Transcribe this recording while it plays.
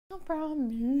From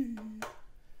me.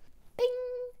 Bing.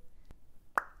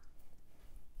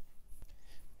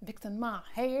 Fixing my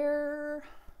hair.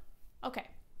 Okay.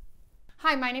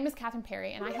 Hi, my name is Catherine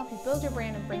Perry, and I help you build your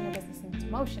brand and bring your business into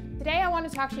motion. Today, I want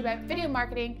to talk to you about video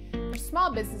marketing for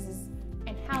small businesses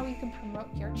and how you can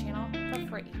promote your channel for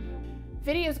free.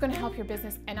 Video is going to help your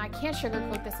business, and I can't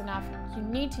sugarcoat this enough. You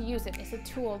need to use it. It's a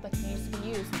tool that needs to be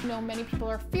used. You know, many people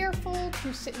are fearful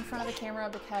to sit in front of the camera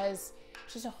because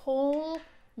it's just a whole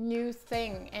new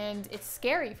thing, and it's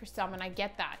scary for some, and I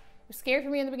get that. It was scary for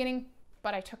me in the beginning,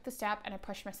 but I took the step and I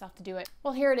pushed myself to do it.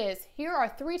 Well, here it is. Here are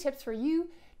 3 tips for you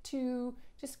to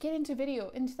just get into video,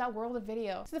 into that world of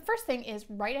video. So the first thing is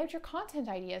write out your content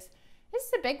ideas. This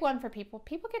is a big one for people.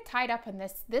 People get tied up in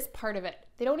this part of it.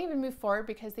 They don't even move forward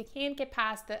because they can't get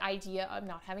past the idea of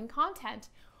not having content.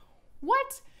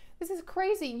 What? This is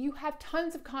crazy. You have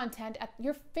tons of content at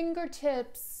your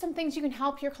fingertips. Some things you can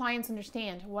help your clients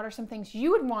understand. What are some things you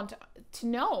would want to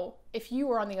know if you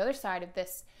were on the other side of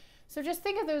this? So just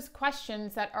think of those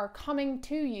questions that are coming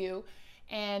to you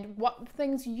and what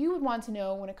things you would want to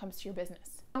know when it comes to your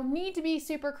business. You don't need to be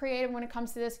super creative when it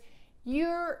comes to this.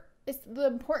 The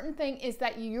important thing is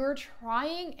that you're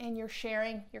trying and you're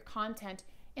sharing your content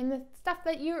and the stuff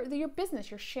that your business,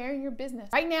 you're sharing your business.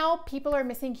 Right now, people are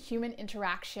missing human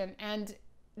interaction, and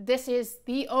this is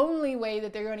the only way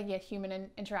that they're going to get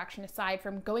human interaction aside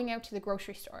from going out to the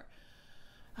grocery store.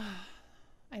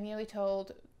 I nearly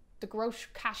told the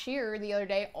cashier the other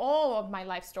day all of my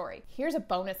life story. Here's a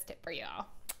bonus tip for y'all.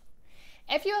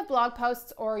 If you have blog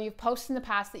posts or you've posted in the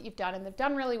past that you've done and they've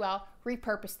done really well,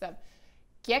 repurpose them.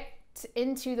 Get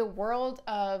into the world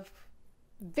of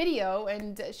video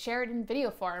and share it in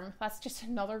video form. That's just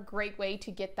another great way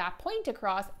to get that point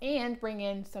across and bring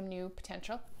in some new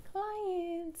potential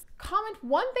clients. Comment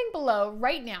one thing below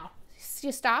right now.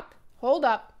 Just stop, hold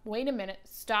up, wait a minute,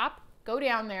 stop, go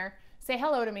down there, say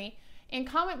hello to me, and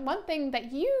comment one thing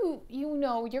that you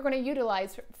know you're going to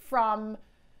utilize from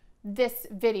this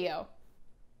video.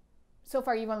 So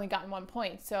far, you've only gotten 1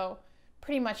 point, so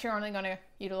pretty much you're only going to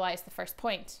utilize the first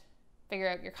point. Figure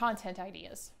out your content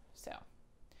ideas. So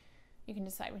you can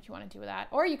decide what you want to do with that,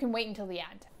 or you can wait until the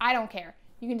end. I don't care.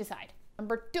 You can decide.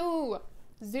 Number 2,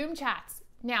 Zoom chats.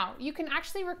 Now, you can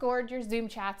actually record your Zoom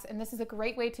chats, and this is a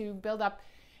great way to build up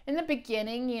in the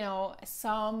beginning, you know,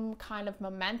 some kind of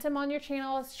momentum on your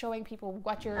channel, showing people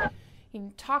what you're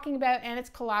talking about, and it's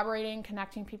collaborating,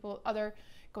 connecting people,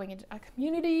 going into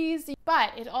communities.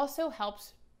 But it also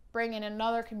helps bring in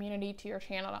another community to your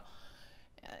channel.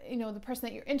 You know, the person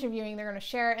that you're interviewing, they're going to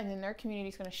share it, and then their community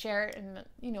is going to share it, and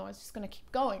you know, it's just going to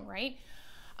keep going, right?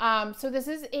 So this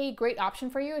is a great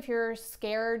option for you. If you're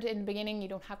scared in the beginning, you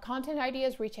don't have content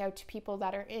ideas, reach out to people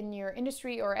that are in your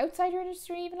industry or outside your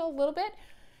industry even a little bit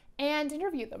and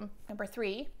interview them. Number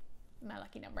 3, my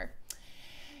lucky number,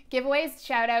 giveaways,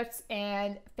 shout outs,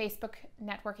 and Facebook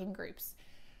networking groups.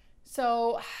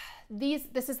 So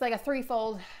this is like a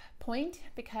 3-fold point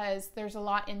because there's a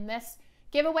lot in this.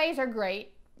 Giveaways are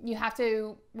great. You have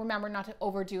to remember not to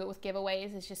overdo it with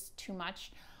giveaways. It's just too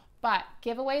much. But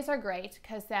giveaways are great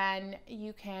because then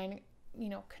you can, you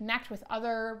know, connect with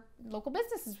other local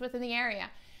businesses within the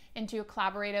area and do a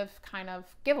collaborative kind of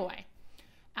giveaway.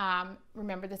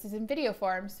 Remember, this is in video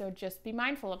form, so just be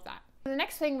mindful of that. The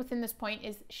next thing within this point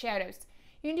is shout outs.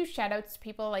 You can do shout outs to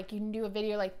people, like you can do a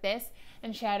video like this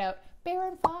and shout out Bear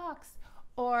and Fox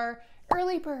or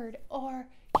Early Bird or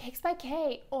Cakes by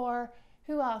Kay or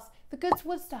who else? The Goods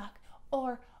Woodstock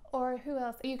or who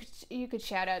else? You could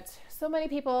shout out so many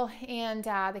people, and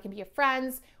they can be your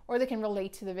friends or they can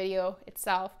relate to the video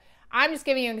itself. I'm just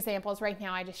giving you examples right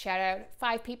now. I just shout out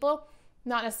 5 people.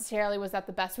 Not necessarily was that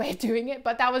the best way of doing it,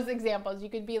 but that was examples. You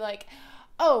could be like,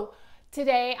 oh,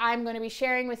 today I'm going to be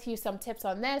sharing with you some tips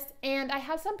on this, and I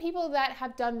have some people that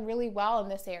have done really well in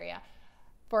this area.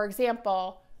 For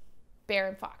example, Bear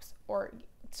and Fox.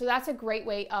 So that's a great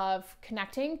way of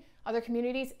connecting other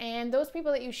communities, and those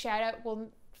people that you shout out will,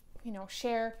 you know,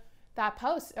 share that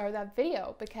post or that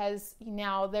video because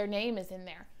now their name is in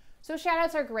there. So shout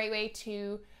outs are a great way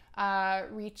to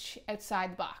reach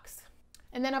outside the box.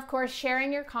 And then of course,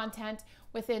 sharing your content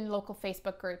within local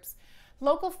Facebook groups.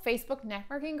 Local Facebook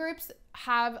networking groups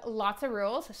have lots of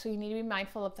rules, so you need to be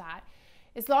mindful of that.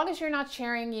 As long as you're not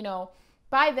sharing, you know,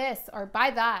 buy this or buy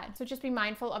that. So just be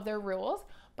mindful of their rules.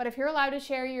 But if you're allowed to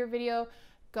share your video,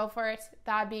 go for it.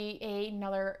 That'd be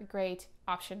another great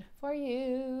option for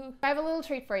you. I have a little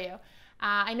treat for you.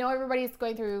 I know everybody's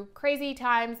going through crazy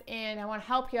times, and I want to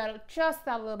help you out just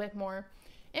that a little bit more.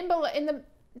 In the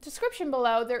description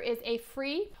below, there is a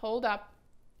free,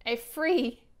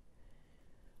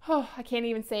 I can't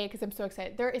even say it because I'm so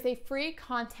excited. There is a free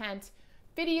content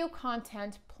video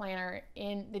content planner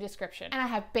in the description. And I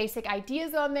have basic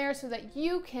ideas on there so that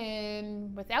you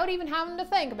can, without even having to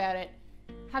think about it,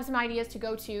 have some ideas to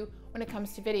go to when it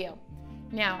comes to video.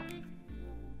 Now,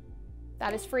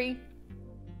 that is free.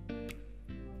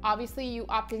 Obviously, you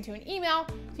opt into an email,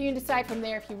 so you can decide from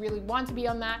there if you really want to be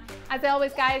on that. As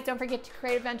always, guys, don't forget to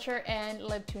create adventure and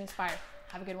live to inspire.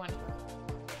 Have a good one.